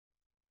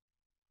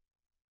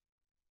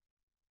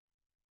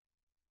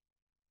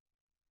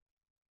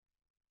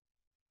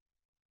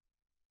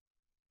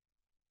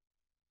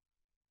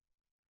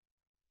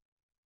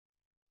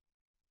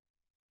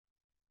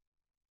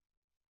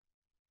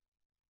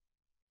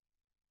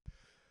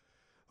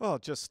Well,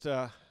 just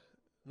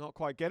not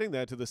quite getting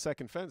there to the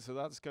second fence, so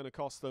that's going to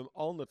cost them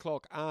on the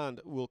clock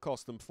and will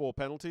cost them 4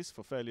 penalties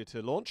for failure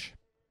to launch.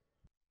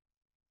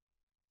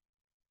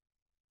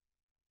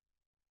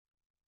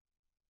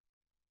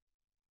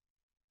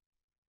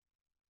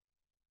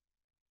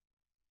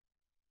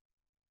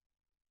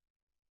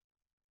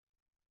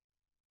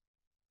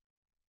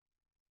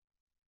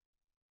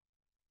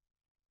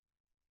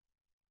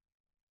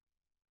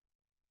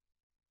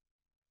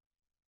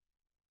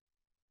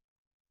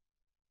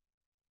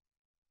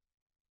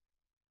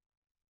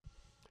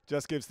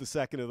 Just gives the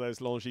second of those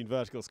Longines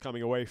verticals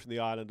coming away from the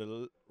island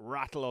a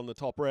rattle on the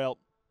top rail.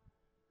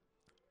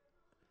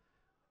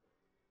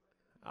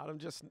 Adam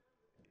just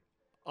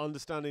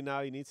understanding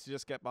now he needs to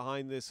just get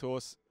behind this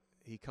horse.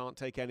 He can't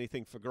take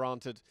anything for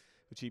granted,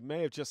 which he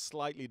may have just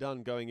slightly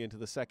done going into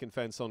the second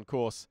fence on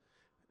course.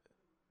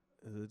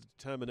 The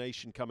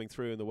determination coming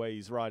through in the way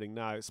he's riding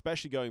now,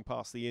 especially going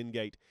past the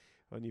in-gate.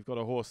 When you've got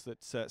a horse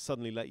that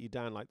suddenly let you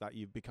down like that,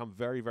 you've become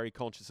very, very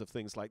conscious of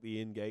things like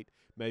the in-gate,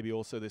 maybe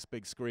also this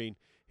big screen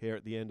here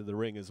at the end of the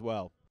ring as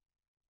well.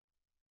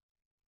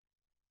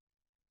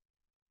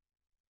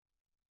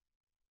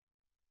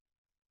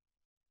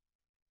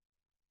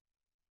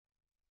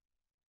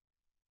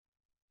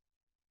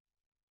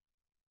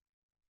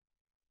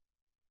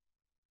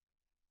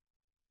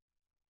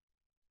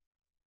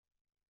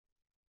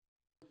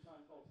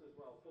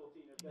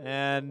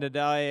 And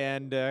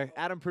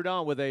Adam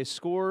Prudent with a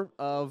score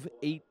of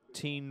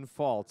 18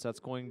 faults. That's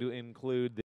going to include